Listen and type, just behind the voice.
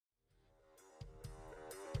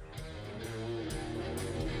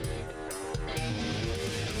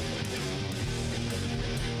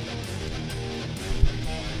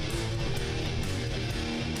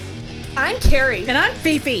I'm Carrie. And I'm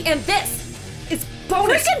Fifi. And this is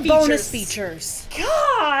bonus features.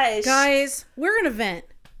 Gosh. Guys, we're an event.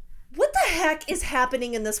 What the heck is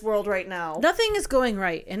happening in this world right now? Nothing is going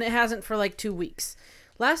right, and it hasn't for like 2 weeks.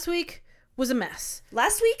 Last week was a mess.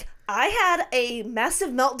 Last week, I had a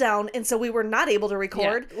massive meltdown, and so we were not able to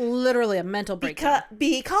record. Yeah, literally a mental breakdown.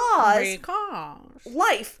 Because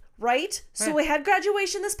life, right? So we had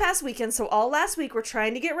graduation this past weekend, so all last week we're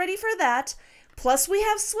trying to get ready for that. Plus we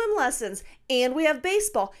have swim lessons, and we have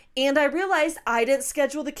baseball. And I realized I didn't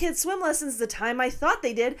schedule the kids' swim lessons the time I thought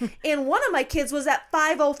they did. And one of my kids was at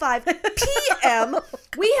 5:05 p.m.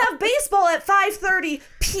 We have baseball at 5:30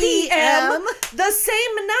 p.m. The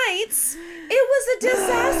same nights. It was a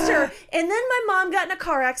disaster. And then my mom got in a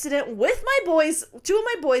car accident with my boys, 2 of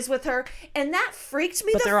my boys with her, and that freaked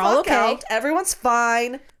me fuck out. Everyone's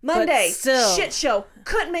fine. Monday, shit show.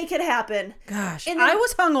 Couldn't make it happen. Gosh, and then, I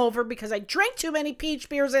was hungover because I drank too many peach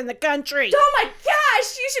beers in the country. Oh my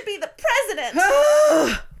gosh, you should be the president.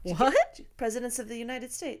 What? Presidents of the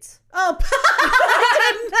United States. Oh,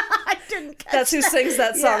 I didn't catch That's who sings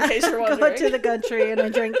that song, in case you're wondering. Go to the country and I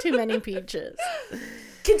drank too many peaches.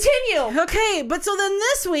 Continue. Okay, but so then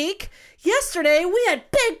this week, yesterday, we had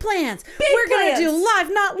big plans. We're going to do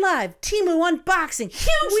live, not live, Temu unboxing.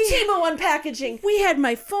 Huge Temu unpackaging. We had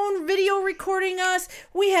my phone video recording us.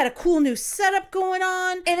 We had a cool new setup going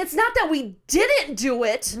on. And it's not that we didn't do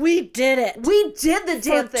it. We did it. We did the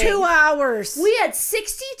damn thing. For 2 hours. We had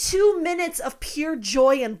 62 minutes of pure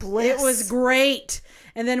joy and bliss. It was great.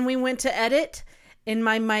 And then we went to edit, and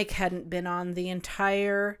my mic hadn't been on the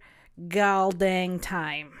entire gal dang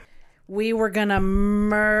time. We were gonna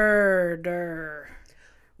murder.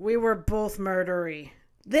 We were both murdery.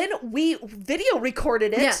 Then we video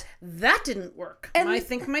recorded it. Yeah, that didn't work. And I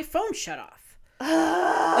think my phone shut off.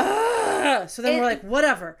 So then we're like,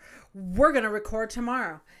 whatever. We're gonna record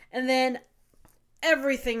tomorrow. And then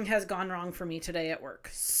everything has gone wrong for me today at work.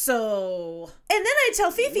 So... And then I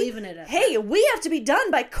tell Fifi, leaving it at hey, we have to be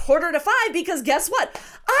done by 4:45 because guess what?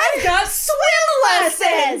 I've got swim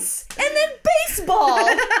lessons! And then baseball!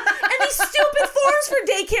 And these stupid forms for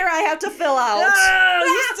daycare I have to fill out. Oh,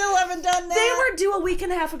 you still haven't done that? They were due a week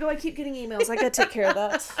and a half ago. I keep getting emails. I gotta take care of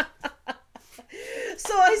that.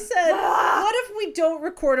 So I said, what if we don't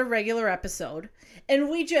record a regular episode and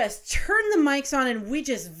we just turn the mics on and we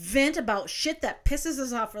just vent about shit that pisses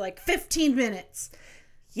us off for like 15 minutes?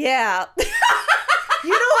 Yeah. You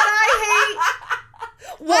know what I hate?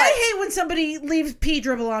 What? I hate when somebody leaves pee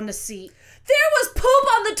dribble on the seat. There was poop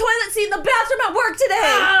on the toilet seat in the bathroom at work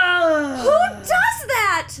today. Who does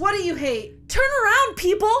that? What do you hate? Turn around,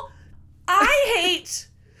 people. I hate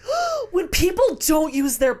when people don't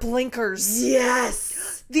use their blinkers.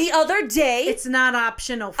 Yes. The other day, it's not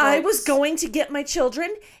optional, folks. I was going to get my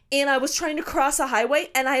children, and I was trying to cross a highway,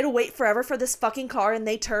 and I had to wait forever for this fucking car, and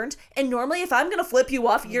they turned. And normally, if I'm going to flip you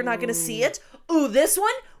off, you're not going to see it. Ooh, this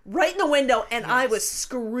one, right in the window, and I was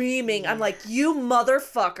screaming. I'm like, you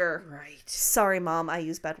motherfucker. Right. Sorry, Mom, I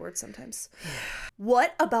use bad words sometimes.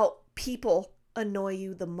 What about people annoy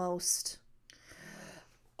you the most?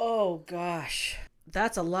 Oh, gosh.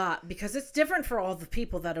 That's a lot, because it's different for all the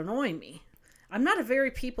people that annoy me. I'm not a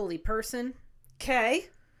very people-y person. Okay.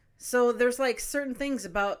 So there's like certain things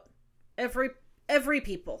about every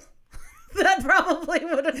people that probably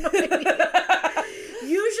would annoy me.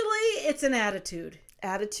 Usually it's an attitude.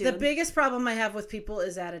 The biggest problem I have with people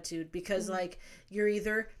is attitude, because like you're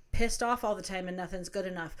either pissed off all the time and nothing's good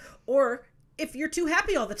enough, or if you're too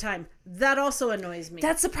happy all the time, that also annoys me.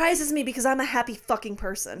 That surprises me because I'm a happy fucking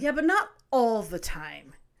person. Yeah, but not all the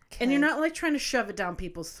time. Okay. And you're not like trying to shove it down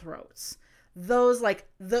people's throats. Those like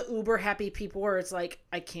the uber happy people where it's like,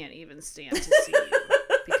 I can't even stand to see you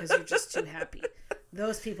because you're just too happy.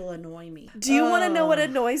 Those people annoy me. Do you want to know what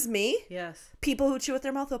annoys me? Yes. People who chew with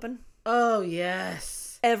their mouth open. Oh,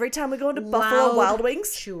 yes. Every time we go into Buffalo Wild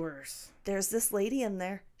Wings, chewers. There's this lady in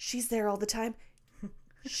there. She's there all the time.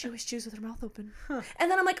 She always chews with her mouth open.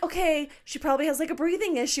 And then I'm like, okay, she probably has like a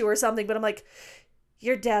breathing issue or something. But I'm like,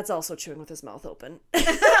 your dad's also chewing with his mouth open.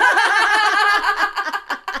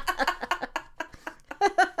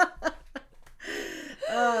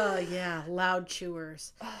 Oh, yeah. Loud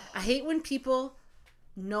chewers. I hate when people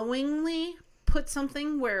knowingly put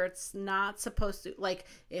something where it's not supposed to. Like,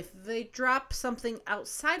 if they drop something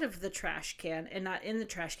outside of the trash can and not in the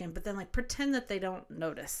trash can, but then, like, pretend that they don't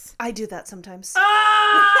notice. I do that sometimes. Oh,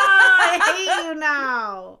 I hate you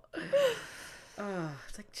now. Oh,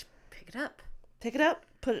 it's like, just pick it up. Pick it up.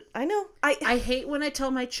 Put it. I know. I hate when I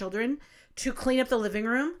tell my children to clean up the living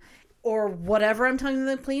room or whatever I'm telling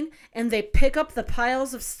them to clean, and they pick up the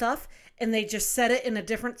piles of stuff and they just set it in a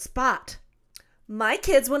different spot. My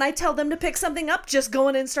kids, when I tell them to pick something up, just go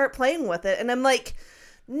in and start playing with it. And I'm like,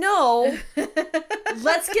 no,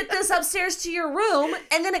 let's get this upstairs to your room.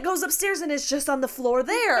 And then it goes upstairs and it's just on the floor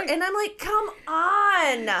there. And I'm like, come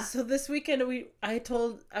on. So this weekend, I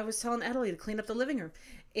was telling Adelie to clean up the living room.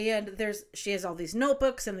 And she has all these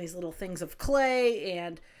notebooks and these little things of clay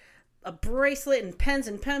and a bracelet and pens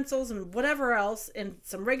and pencils and whatever else and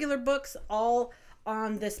some regular books all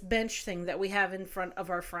on this bench thing that we have in front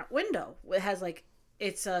of our front window. It has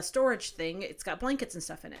it's a storage thing. It's got blankets and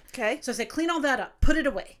stuff in it. Okay. So I said, clean all that up. Put it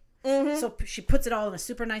away. Mm-hmm. So she puts it all in a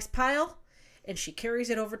super nice pile and she carries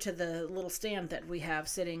it over to the little stand that we have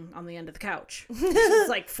sitting on the end of the couch.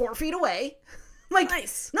 It's 4 feet away. I'm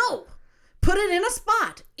nice. No. Put it in a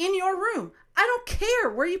spot in your room. I don't care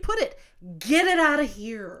where you put it. Get it out of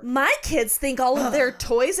here. My kids think all of their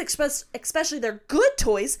toys, especially their good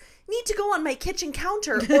toys, need to go on my kitchen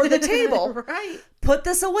counter or the table. Right. Put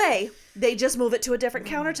this away. They just move it to a different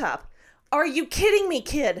countertop. Are you kidding me,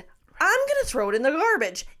 kid? I'm going to throw it in the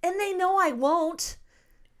garbage. And they know I won't.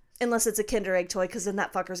 Unless it's a Kinder Egg toy, because then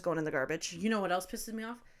that fucker's going in the garbage. You know what else pisses me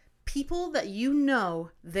off? People that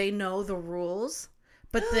they know the rules,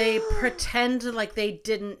 but they pretend like they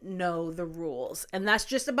didn't know the rules. And that's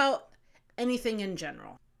just about anything in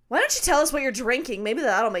general. Why don't you tell us what you're drinking? Maybe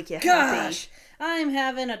that'll make you happy. Gosh, I'm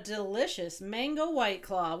having a delicious mango White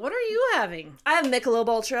Claw. What are you having? I have Michelob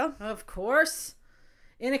Ultra. Of course.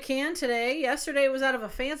 In a can today. Yesterday it was out of a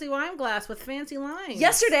fancy wine glass with fancy limes.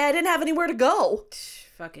 Yesterday I didn't have anywhere to go.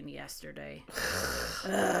 Fucking yesterday.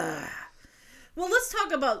 Well, let's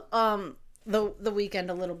talk about the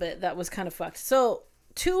weekend a little bit. That was kind of fucked. So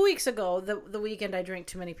 2 weeks ago, the weekend I drank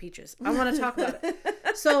too many peaches. I want to talk about it.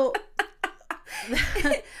 So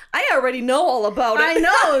I already know all about it. I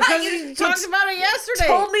know, because you talked about it yesterday.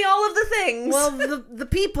 Told me all of the things. Well, the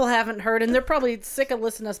people haven't heard, and they're probably sick of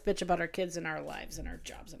listening to us bitch about our kids and our lives and our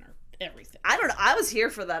jobs and our everything. I don't know. I was here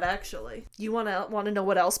for that, actually. You want to know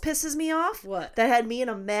what else pisses me off? What? That had me in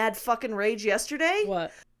a mad fucking rage yesterday?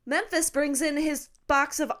 What? Memphis brings in his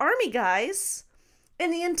box of Army guys,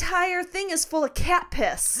 and the entire thing is full of cat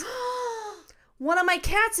piss. One of my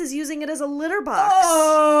cats is using it as a litter box.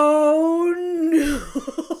 Oh, no.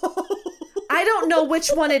 I don't know which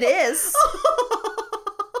one it is.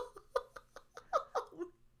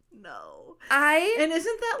 No. And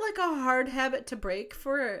isn't that like a hard habit to break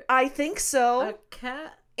for I think so. A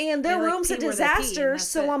cat? And their room's a disaster,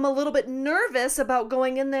 so I'm a little bit nervous about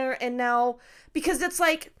going in there and now, because it's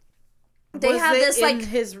like, they have this in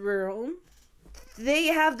his room? They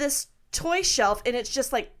have this toy shelf and it's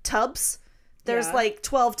just like tubs. There's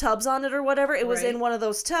 12 tubs on it or whatever. It was in one of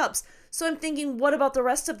those tubs. So I'm thinking, what about the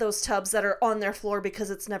rest of those tubs that are on their floor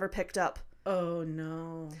because it's never picked up? Oh,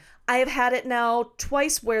 no. I have had it now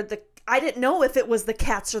twice where I didn't know if it was the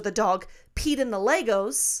cats or the dog peed in the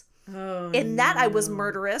Legos. Oh, and that I was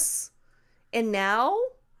murderous. And now?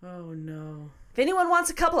 Oh, no. If anyone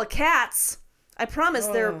wants a couple of cats, I promise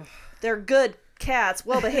they're good cats,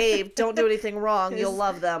 well behaved, don't do anything wrong, you'll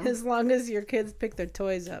love them. As long as your kids pick their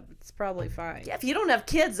toys up, it's probably fine. Yeah, if you don't have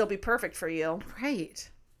kids, they'll be perfect for you. Right.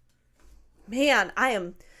 Man, I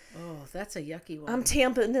am... Oh, that's a yucky one. I'm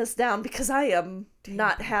tamping this down because I am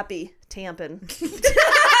not happy tamping.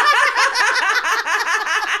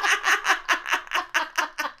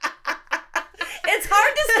 It's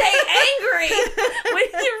hard to stay angry when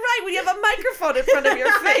you're right, when you have a microphone in front of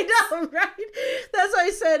your face. I know, right? That's why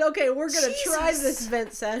I said, okay, we're going to try this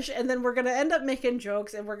vent sesh, and then we're going to end up making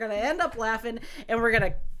jokes, and we're going to end up laughing, and we're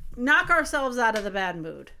going to knock ourselves out of the bad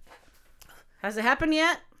mood. Has it happened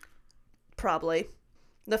yet? Probably.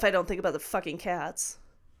 If I don't think about the fucking cats.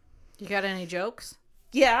 You got any jokes?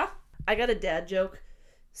 Yeah. I got a dad joke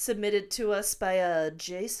submitted to us by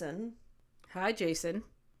Jason. Hi, Jason.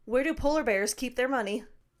 Where do polar bears keep their money?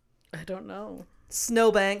 I don't know.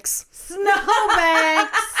 Snowbanks.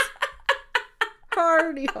 Snowbanks!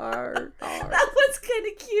 Hardy hard. That was kind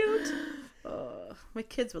of cute. My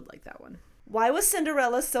kids would like that one. Why was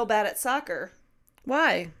Cinderella so bad at soccer?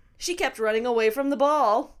 Why? She kept running away from the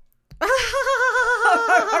ball.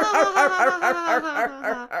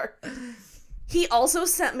 He also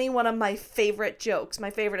sent me one of my favorite jokes, my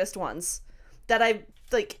favoriteest ones, that I,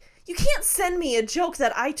 like, you can't send me a joke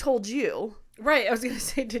that I told you. Right, I was going to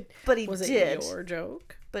say, was it your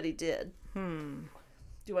joke? But he did. Do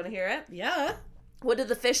you want to hear it? Yeah. What did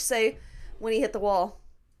the fish say when he hit the wall?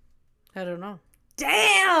 I don't know.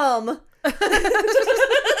 Damn! That's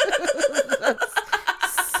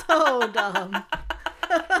so dumb.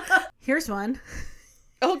 Here's one.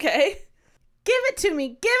 Okay. Give it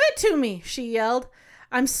to me, she yelled.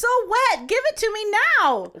 I'm so wet. Give it to me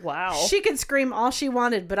now. Wow. She could scream all she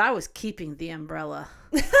wanted, but I was keeping the umbrella.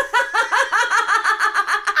 All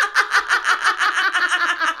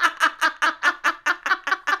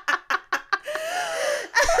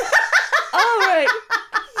right.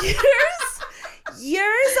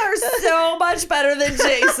 Yours are so much better than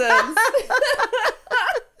Jason's.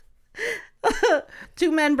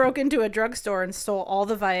 2 men broke into a drugstore and stole all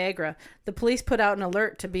the Viagra. The police put out an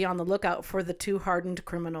alert to be on the lookout for the 2 hardened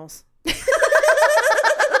criminals.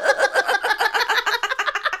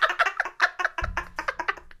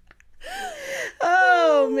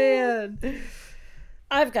 Oh, man.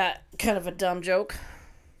 I've got kind of a dumb joke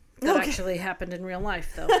that actually happened in real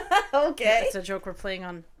life, though. Okay. It's a joke we're playing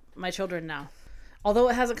on my children now. Although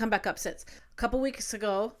it hasn't come back up since. A couple weeks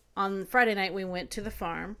ago, on Friday night, we went to the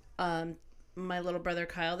farm. My little brother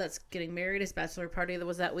Kyle, that's getting married, his bachelor party that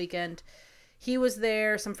was that weekend. He was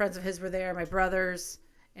there. Some friends of his were there, my brothers,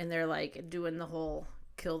 and they're like doing the whole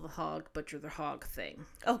kill the hog, butcher the hog thing.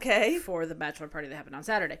 Okay. For the bachelor party that happened on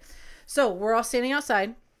Saturday. So we're all standing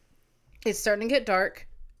outside. It's starting to get dark.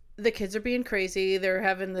 The kids are being crazy. They're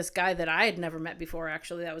having this guy that I had never met before,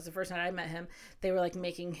 actually. That was the first night I met him. They were like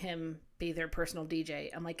making him be their personal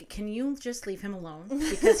DJ. I'm like, can you just leave him alone?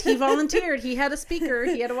 Because he volunteered. He had a speaker.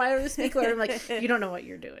 He had a wireless speaker. I'm like, you don't know what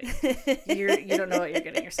you're doing. You don't know what you're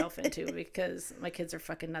getting yourself into, because my kids are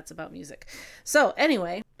fucking nuts about music. So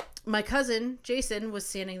anyway, my cousin, Jason, was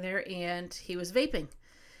standing there and he was vaping.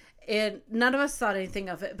 And none of us thought anything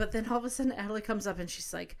of it. But then all of a sudden, Adelaide comes up and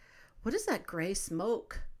she's like, what is that gray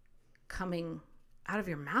smoke coming out of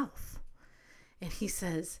your mouth? And he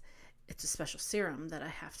says, it's a special serum that I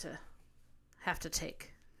have to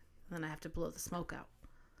take, and then I have to blow the smoke out.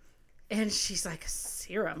 And she's like,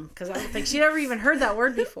 serum? Because I don't think she'd ever even heard that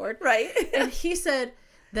word before. Right. And he said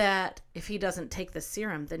that if he doesn't take the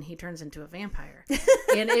serum, then he turns into a vampire.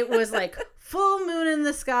 And it was like full moon in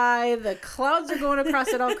the sky, the clouds are going across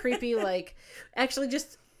it all creepy. Like, actually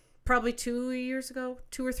just probably 2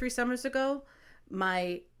 or 3 summers ago,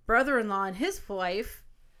 my brother-in-law and his wife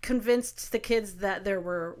convinced the kids that there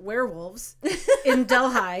were werewolves in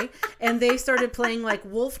Delhi, and they started playing like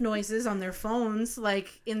wolf noises on their phones,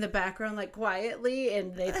 like in the background, like quietly,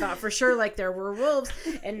 and they thought for sure like there were wolves,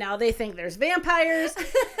 and now they think there's vampires.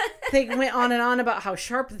 They went on and on about how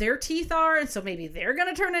sharp their teeth are, and so maybe they're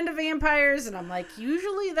gonna turn into vampires. And I'm like,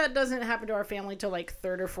 usually that doesn't happen to our family till like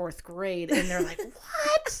 3rd or 4th grade, and they're like,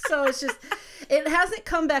 what? So it's just, it hasn't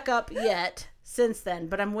come back up yet since then,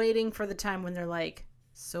 but I'm waiting for the time when they're like,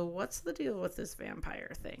 so what's the deal with this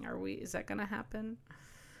vampire thing? Is that gonna happen?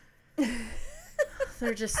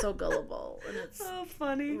 They're just so gullible, and it's so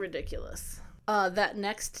funny, ridiculous. That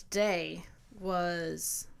next day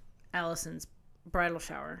was Allison's bridal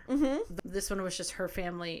shower. Mm-hmm. This one was just her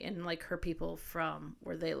family and like her people from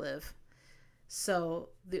where they live. So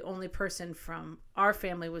the only person from our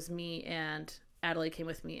family was me, and Adelaide came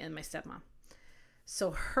with me, and my stepmom.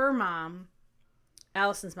 So her mom,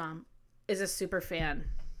 Allison's mom, is a super fan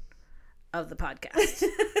of the podcast.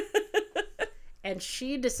 And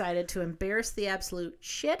she decided to embarrass the absolute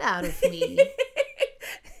shit out of me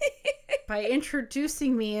by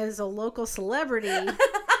introducing me as a local celebrity. I love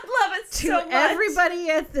it to so much. Everybody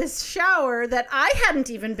at this shower that I hadn't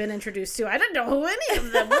even been introduced to. I didn't know who any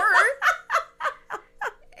of them were.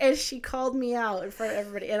 And she called me out in front of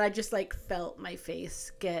everybody, and I just like felt my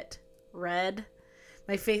face get red.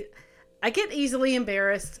 My face, I get easily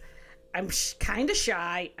embarrassed. I'm kind of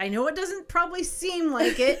shy. I know it doesn't probably seem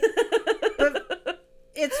like it, but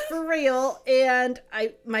it's for real. And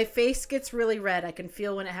my face gets really red. I can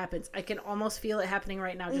feel when it happens. I can almost feel it happening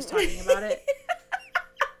right now just talking about it.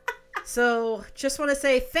 So just want to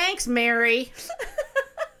say thanks, Mary,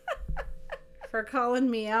 for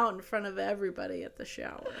calling me out in front of everybody at the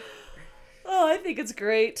shower. Oh, I think it's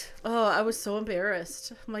great. Oh, I was so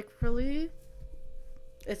embarrassed. I'm like, really?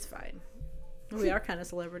 It's fine. We are kind of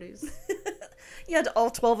celebrities. Yeah, to all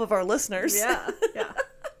 12 of our listeners. Yeah.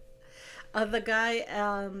 The guy,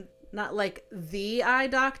 not like the eye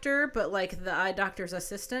doctor, but like the eye doctor's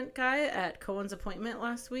assistant guy at Cohen's appointment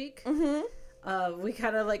last week. Mm-hmm. We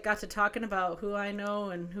kind of like got to talking about who I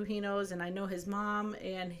know and who he knows, and I know his mom,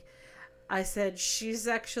 and I said, she's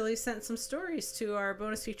actually sent some stories to our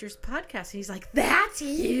Bonus Features podcast. And he's like, that's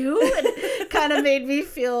you? And it kind of made me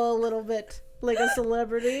feel a little bit like a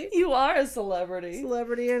celebrity. You are a celebrity.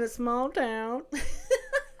 Celebrity in a small town.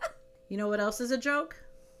 You know what else is a joke?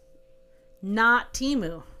 Not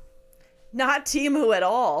Temu. Not Temu at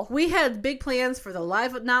all. We had big plans for the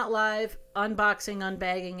live, not live, unboxing,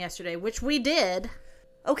 unbagging yesterday, which we did.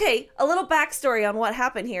 Okay, a little backstory on what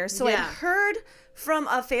happened here. So I heard from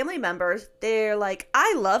a family member, they're like,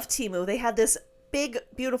 I love Temu. They had this big,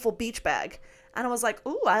 beautiful beach bag. And I was like,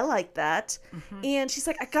 ooh, I like that. Mm-hmm. And she's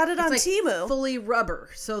like, I got it on Temu. Fully rubber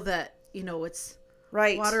so that, it's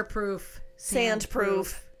waterproof,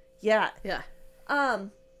 sandproof. Yeah. Yeah.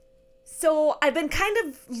 So I've been kind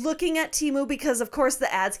of looking at Temu because, of course,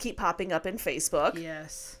 the ads keep popping up in Facebook.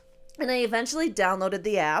 Yes. And I eventually downloaded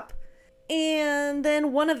the app. And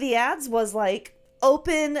then one of the ads was like,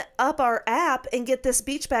 open up our app and get this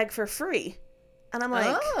beach bag for free. And I'm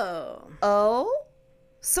like, oh?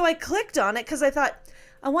 So I clicked on it because I thought,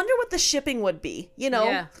 I wonder what the shipping would be.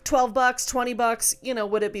 $12, $20,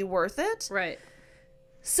 would it be worth it? Right.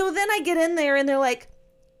 So then I get in there and they're like,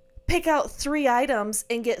 pick out 3 items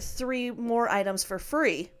and get 3 more items for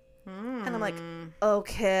free. And I'm like,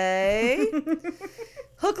 okay.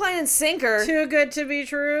 Hook, line, and sinker. Too good to be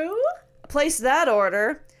true. Place that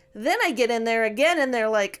order. Then I get in there again and they're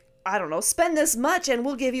like, I don't know, spend this much and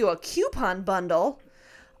we'll give you a coupon bundle.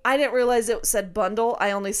 I didn't realize it said bundle.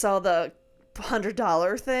 I only saw the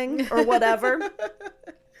 $100 thing or whatever.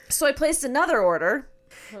 So I placed another order.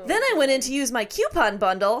 Then I went in to use my coupon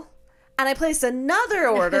bundle and I placed another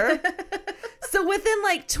order. So within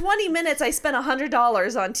like 20 minutes, I spent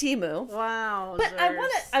 $100 on Temu. Wow. But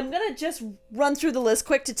I'm going to just run through the list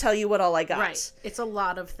quick to tell you what all I got. Right. It's a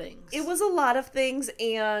lot of things. It was a lot of things,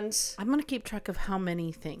 and I'm going to keep track of how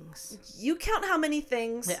many things. You count how many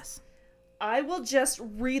things. Yes. I will just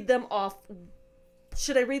read them off.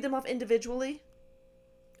 Should I read them off individually?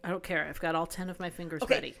 I don't care. I've got all 10 of my fingers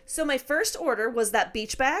okay, ready. So my first order was that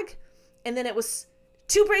beach bag, and then it was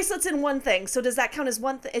 2 bracelets and 1 thing. So does that count as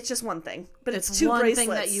one thing? It's just 1 thing, but it's 2 bracelets. One thing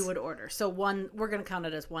that you would order. So we're going to count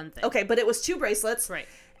it as 1 thing. Okay, but it was 2 bracelets. Right.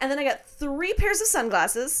 And then I got 3 pairs of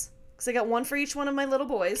sunglasses, because I got 1 for each one of my little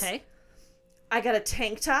boys. Okay. I got a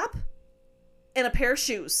tank top and a pair of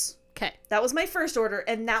shoes. Okay. That was my first order,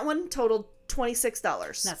 and that one totaled $26.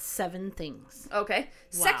 That's 7 things. Okay. Wow.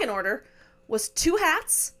 Second order was 2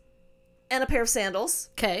 hats and a pair of sandals.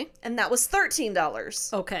 Okay. And that was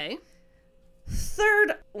 $13. Okay.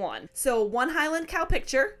 Third one. So 1 Highland cow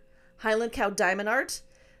picture, Highland cow diamond art,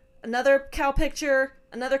 another cow picture,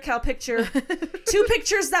 another cow picture, 2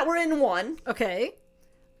 pictures that were in one. Okay.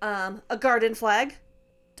 A garden flag,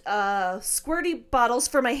 squirty bottles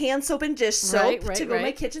for my hand soap and dish soap to go in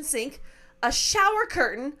my kitchen sink, a shower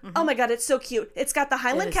curtain. Mm-hmm. Oh my God, it's so cute. It's got the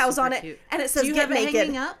Highland cows on it, and it says "Get naked."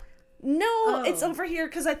 Hanging up? No, It's over here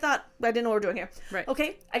because I thought I didn't know what we're doing here. Right.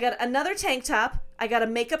 Okay, I got another tank top. I got a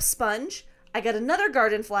makeup sponge. I got another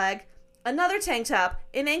garden flag, another tank top,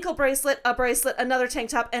 an ankle bracelet, a bracelet, another tank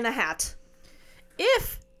top, and a hat.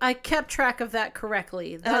 If I kept track of that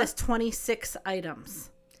correctly, that is 26 items.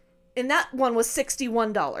 And that one was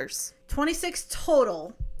 $61. 26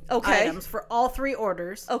 total items for all 3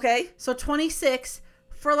 orders. Okay. So 26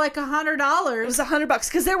 for like $100. It was $100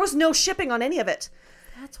 because there was no shipping on any of it.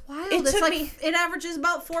 That's wild. It averages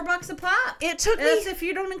about $4 a pop. That's if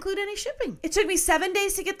you don't include any shipping. It took me 7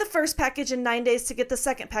 days to get the first package and 9 days to get the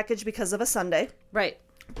second package because of a Sunday. Right.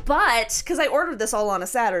 But because I ordered this all on a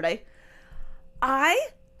Saturday, I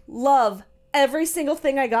love every single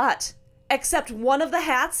thing I got. Except one of the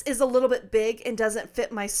hats is a little bit big and doesn't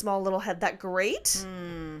fit my small little head that great.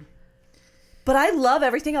 But I love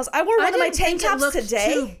everything else. I wore one of my tank tops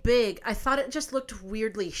today. Too big. I thought it just looked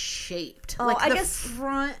weirdly shaped. Oh, like I the guess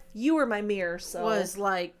front you were my mirror, so was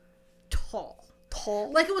like tall.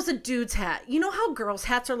 Like it was a dude's hat. You know how girls'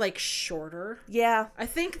 hats are like shorter? Yeah. I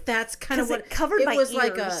think that's kind of what it covered my ears.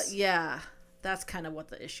 Like that's kind of what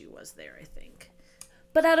the issue was there, I think.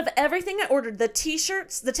 But out of everything I ordered, the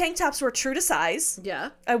t-shirts, the tank tops were true to size. Yeah.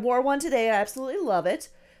 I wore one today. I absolutely love it.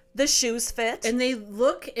 The shoes fit. And they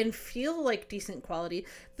look and feel like decent quality.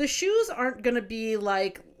 The shoes aren't going to be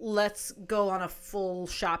like, let's go on a full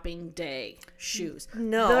shopping day shoes.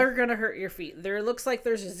 No. They're going to hurt your feet. There looks like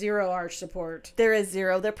there's 0 arch support. There is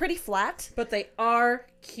 0. They're pretty flat. But they are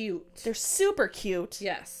cute. They're super cute.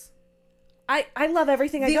 Yes. I love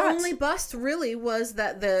everything I got. The only bust really was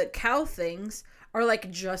that the cow things are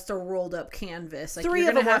like just a rolled up canvas. Like 3 you're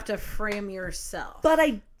of them gonna have to frame yourself. But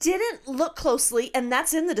I didn't look closely, and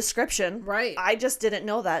that's in the description. Right. I just didn't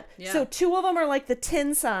know that. Yeah. So 2 of them are like the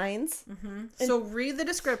tin signs. Mm-hmm. So read the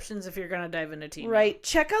descriptions if you're gonna dive into Temu. Right.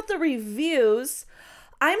 Check out the reviews.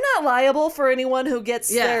 I'm not liable for anyone who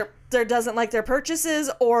gets their doesn't like their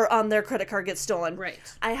purchases or their credit card gets stolen. Right.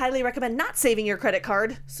 I highly recommend not saving your credit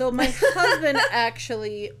card. So my husband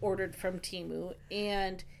actually ordered from Temu,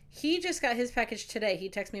 and he just got his package today. He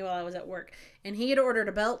texted me while I was at work, and he had ordered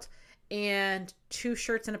a belt and 2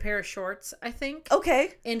 shirts and a pair of shorts, I think.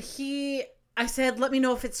 Okay. And he I said, let me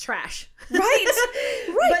know if it's trash. Right.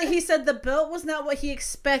 But he said the belt was not what he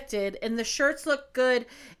expected, and the shirts looked good,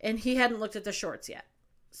 and he hadn't looked at the shorts yet.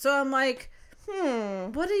 So I'm like,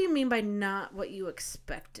 what do you mean by not what you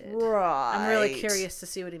expected? Right. I'm really curious to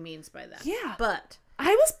see what he means by that. Yeah. But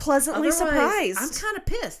I was pleasantly surprised. I'm kind of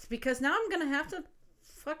pissed because now I'm going to have to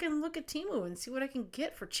fucking look at Temu and see what I can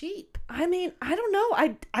get for cheap. I mean, I don't know.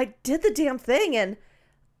 I did the damn thing, and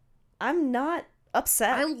I'm not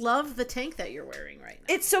upset. I love the tank that you're wearing right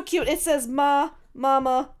now. It's so cute. It says ma,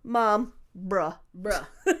 mama, mom, bruh.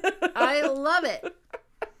 I love it.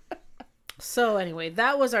 So anyway,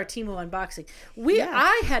 that was our Temu unboxing.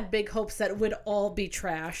 I had big hopes that it would all be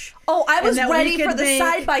trash. Oh, I was ready for the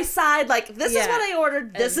side by side. Like, this is what I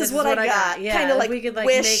ordered. This is what I got. Yeah, kind of like we could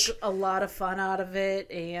make a lot of fun out of it.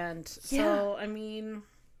 And so, I mean,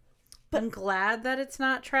 I'm glad that it's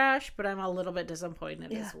not trash, but I'm a little bit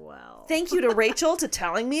disappointed as well. Thank you to Rachel to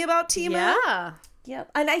telling me about Temu. Yeah.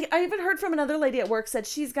 Yep. And I even heard from another lady at work said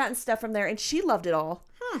she's gotten stuff from there and she loved it all.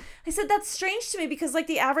 I said, that's strange to me because like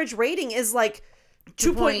the average rating is like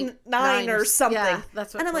 2.9 or something. Yeah,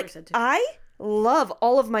 that's what and I'm like, said too. I love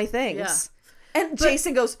all of my things. Yeah. And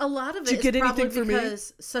Jason goes, a lot of it is probably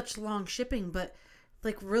because such long shipping, but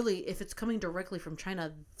like really, if it's coming directly from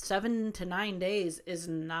China, 7 to 9 days is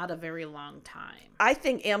not a very long time. I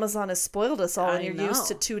think Amazon has spoiled us all and you're used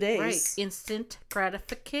to 2 days. Right. Instant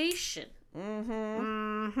gratification.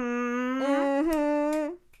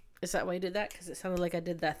 Is that why you did that? Because it sounded like I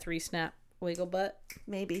did that 3-snap wiggle butt.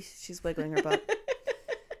 Maybe she's wiggling her butt.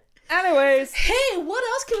 Anyways. Hey, what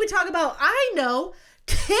else can we talk about? I know.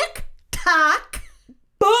 TikTok.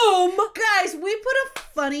 Boom. Guys, we put a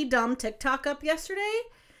funny, dumb TikTok up yesterday,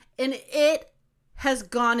 and it has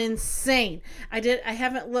gone insane. I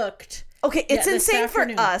haven't looked. Okay, it's insane for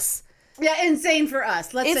us. Yeah, insane for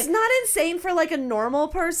us. It's not insane for like a normal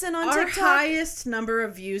person on TikTok. Our highest number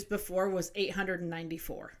of views before was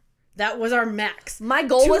 894. That was our max. My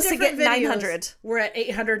goal was to get 900. We're at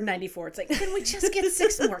 894. It's like, can we just get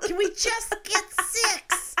 6 more? Can we just get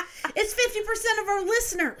 6? It's 50% of our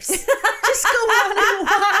listeners. Just go on and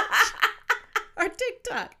watch our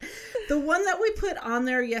TikTok. The one that we put on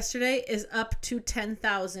there yesterday is up to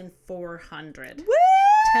 10,400. Woo!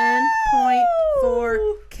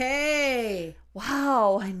 10.4K.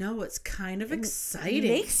 Wow. I know, it's kind of exciting. It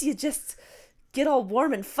makes you just get all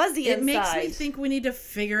warm and fuzzy inside. It makes me think we need to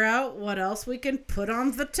figure out what else we can put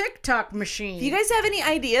on the TikTok machine. If you guys have any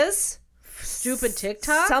ideas? Stupid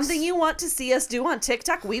TikToks? Something you want to see us do on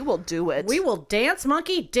TikTok? We will do it. We will dance,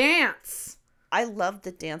 monkey, dance. I love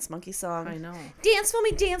the Dance Monkey song. I know. Dance for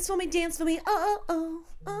me, dance for me, dance for me. Oh, oh,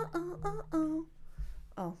 oh, oh, oh, oh.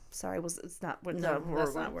 Oh, sorry. It's not. No,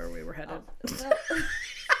 that's not where we were headed.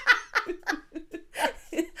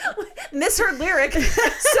 Misheard lyric.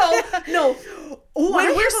 So no. Oh, I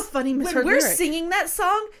have a funny misheard lyric. When we're singing that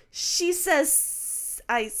song, she says,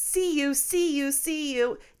 "I see you, see you, see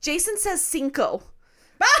you." Jason says cinco.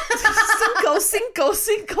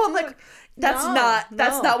 Cinco. I'm like, that's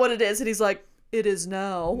not what it is. And he's like, it is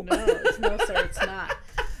now. No, sir, it's not.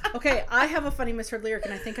 Okay, I have a funny misheard lyric,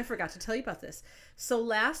 and I think I forgot to tell you about this. So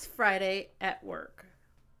last Friday at work,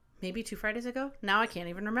 maybe 2 Fridays ago, now I can't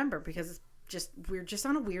even remember because we're just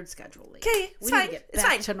on a weird schedule lately. Okay, it's fine. It's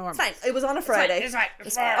fine. To normal. It's fine. It was on a Friday. It's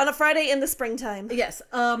fine. On a Friday in the springtime. Yes.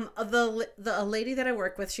 The lady that I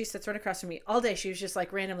work with, she sits right across from me all day. She was just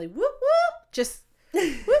like randomly whoop whoop, just whoop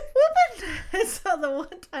whooping. And so the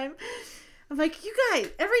one time, I'm like, you guys,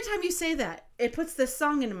 every time you say that, it puts this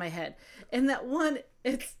song into my head. And that one,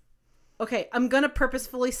 it's okay. I'm gonna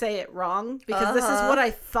purposefully say it wrong because this is what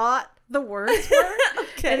I thought the words were.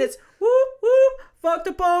 Okay. And it's whoop whoop, fuck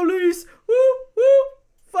the police. Whoop whoop,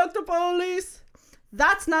 fuck the police.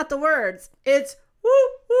 That's not the words. It's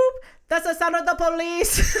whoop whoop. That's the sound of the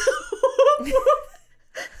police. Whoop, whoop.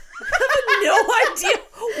 I have no idea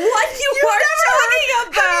what you are talking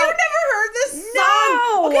about. Have you never heard this song?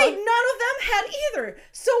 No. Okay, none of them had either.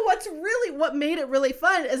 So what made it really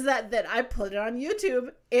fun is that I put it on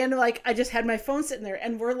YouTube and like I just had my phone sitting there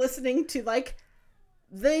and we're listening to like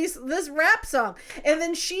this rap song. And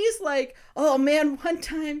then she's like, oh man, one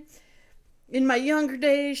time in my younger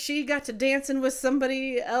days, she got to dancing with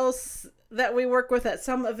somebody else that we work with at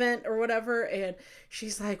some event or whatever, and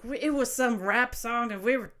she's like, it was some rap song and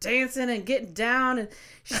we were dancing and getting down, and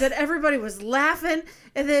she said everybody was laughing,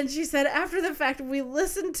 and then she said after the fact we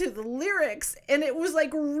listened to the lyrics and it was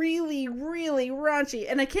like really, really raunchy,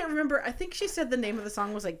 and I can't remember, I think she said the name of the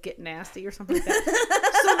song was like Get Nasty or something like that.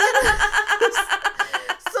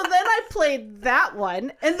 So then I played that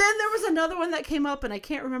one, and then there was another one that came up and I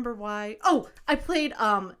can't remember why. Oh, I played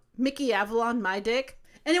Mickey Avalon, My Dick.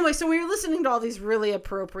 Anyway, so we were listening to all these really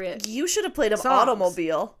appropriate You should have played an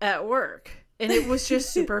automobile. At work. And it was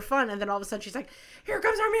just super fun. And then all of a sudden she's like, here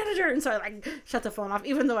comes our manager. And so I like shut the phone off,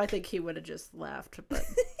 even though I think he would have just laughed. But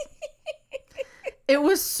it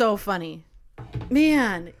was so funny.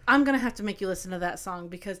 Man, I'm going to have to make you listen to that song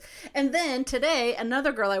because... And then today,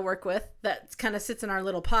 another girl I work with that kind of sits in our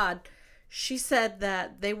little pod, she said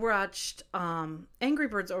that they watched Angry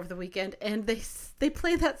Birds over the weekend and they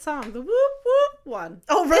play that song, the whoop whoop one.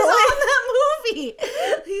 Oh, really? It's on that movie.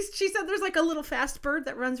 She said there's like a little fast bird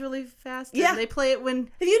that runs really fast. Yeah. And they play it when...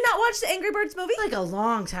 Have you not watched the Angry Birds movie? Like a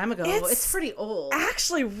long time ago. It's pretty old.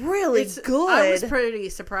 Actually really good. I was pretty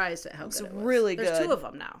surprised at how good it was. Really good. There's 2 of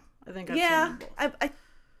them now. I think I've seen them both.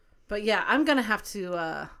 But yeah, I'm going to have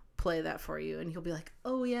to play that for you and you'll be like,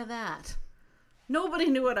 oh yeah, that. Nobody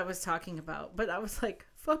knew what I was talking about, but I was like,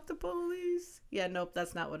 fuck the police. Yeah, nope,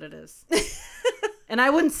 that's not what it is. And I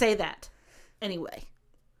wouldn't say that. Anyway,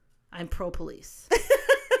 I'm pro-police.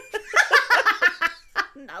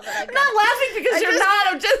 I'm not laughing because you're not.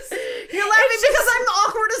 I'm just... You're laughing because I'm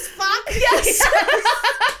awkward as fuck? Yes.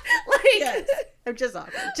 Yes. I'm just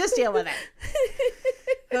awkward. Just deal with it.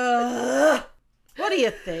 What do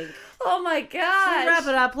you think? Oh my gosh. Wrap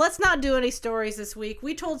it up. Let's not do any stories this week.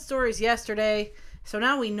 We told stories yesterday, so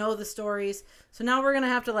now we know the stories. So now we're going to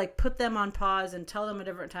have to like put them on pause and tell them a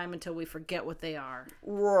different time until we forget what they are.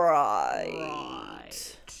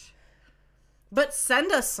 Right. But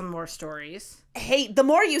send us some more stories. Hey, the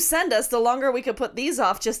more you send us, the longer we could put these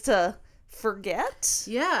off just to forget.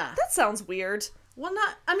 Yeah. That sounds weird. Well,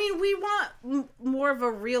 we want more of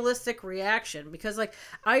a realistic reaction because, like,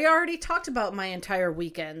 I already talked about my entire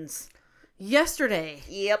weekends yesterday.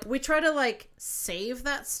 Yep. We try to, like, save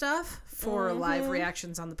that stuff for live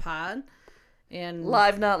reactions on the pod. And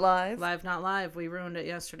Live, not live. Live, not live. We ruined it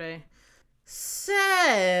yesterday.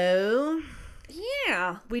 So...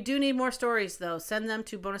 Yeah. We do need more stories, though. Send them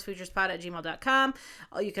to bonusfeaturespod@gmail.com.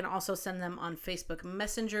 You can also send them on Facebook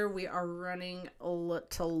Messenger. We are running a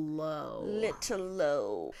little low.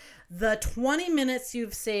 The 20 minutes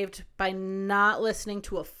you've saved by not listening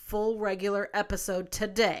to a full regular episode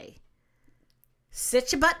today.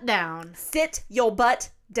 Sit your butt down. Sit your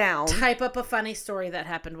butt down. Type up a funny story that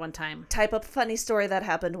happened one time. Or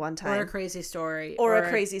a crazy story. Or a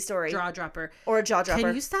crazy story. Jaw dropper. Or a jaw dropper.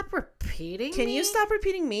 Can you stop repeating Can you stop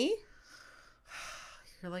repeating me?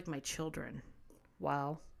 You're like my children.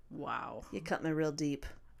 Wow. You cut me real deep.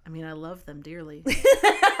 I mean, I love them dearly. You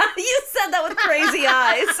said that with crazy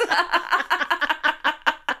eyes.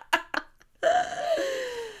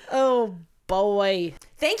 Oh, boy.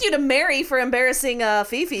 Thank you to Mary for embarrassing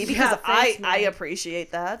Fifi because I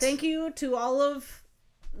appreciate that. Thank you to all of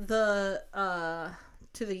the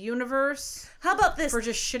to the universe. How about this? For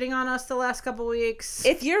just shitting on us the last couple weeks.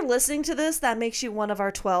 If you're listening to this, that makes you one of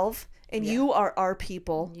our 12 and you are our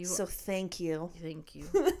people. So thank you. Thank you.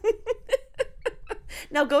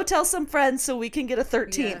 Now go tell some friends so we can get a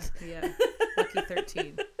 13th. Yeah. Lucky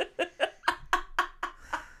 13.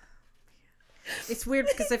 It's weird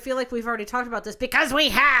because I feel like we've already talked about this because we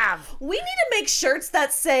have. We need to make shirts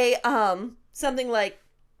that say something like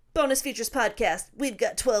Bonus Features Podcast. We've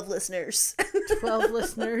got 12 listeners. 12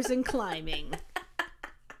 listeners and climbing.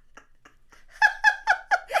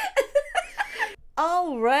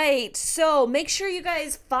 All right. So make sure you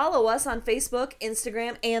guys follow us on Facebook,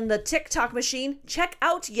 Instagram, and the TikTok machine. Check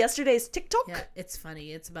out yesterday's TikTok. Yeah, it's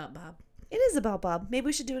funny. It's about Bob. It is about Bob. Maybe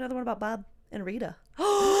we should do another one about Bob and Rita.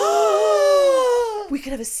 We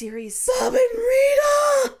could have a series. Bob and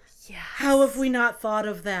Rita! Yeah. How have we not thought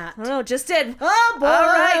of that? I don't know, just did. Oh, boy! All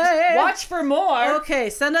right, watch for more. Okay,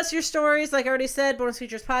 send us your stories. Like I already said,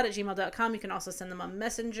 bonusfeaturespod@gmail.com. You can also send them on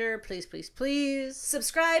Messenger. Please, please, please.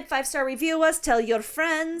 Subscribe, 5-star review us, tell your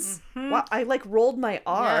friends. Mm-hmm. Wow, I rolled my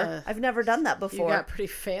R. Yeah. I've never done that before. You got pretty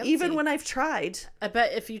fancy. Even when I've tried. I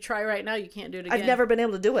bet if you try right now, you can't do it again. I've never been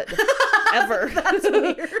able to do it. Ever. That's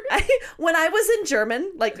weird. When I was in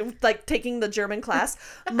German, like taking the German class,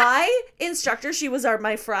 my instructor, she was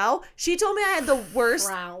my Frau, she told me I had the worst.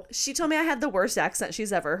 She told me I had the worst accent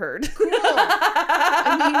she's ever heard. Cool.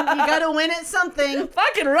 I mean, you gotta win at something.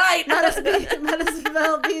 Fucking right. Might as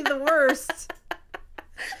well be the worst.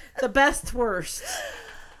 The best worst.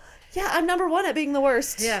 Yeah, I'm number 1 at being the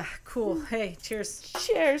worst. Yeah, cool. Hey, cheers.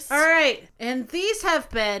 Cheers. All right, and these have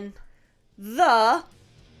been the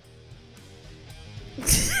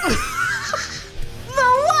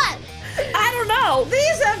what? I don't know.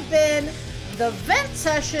 These have been the vent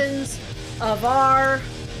sessions of our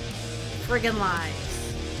friggin'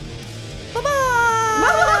 lives. Bye-bye.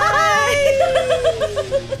 Bye-bye.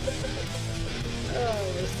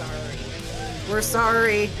 Oh, we're sorry. We're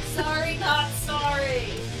sorry. Sorry, not sorry.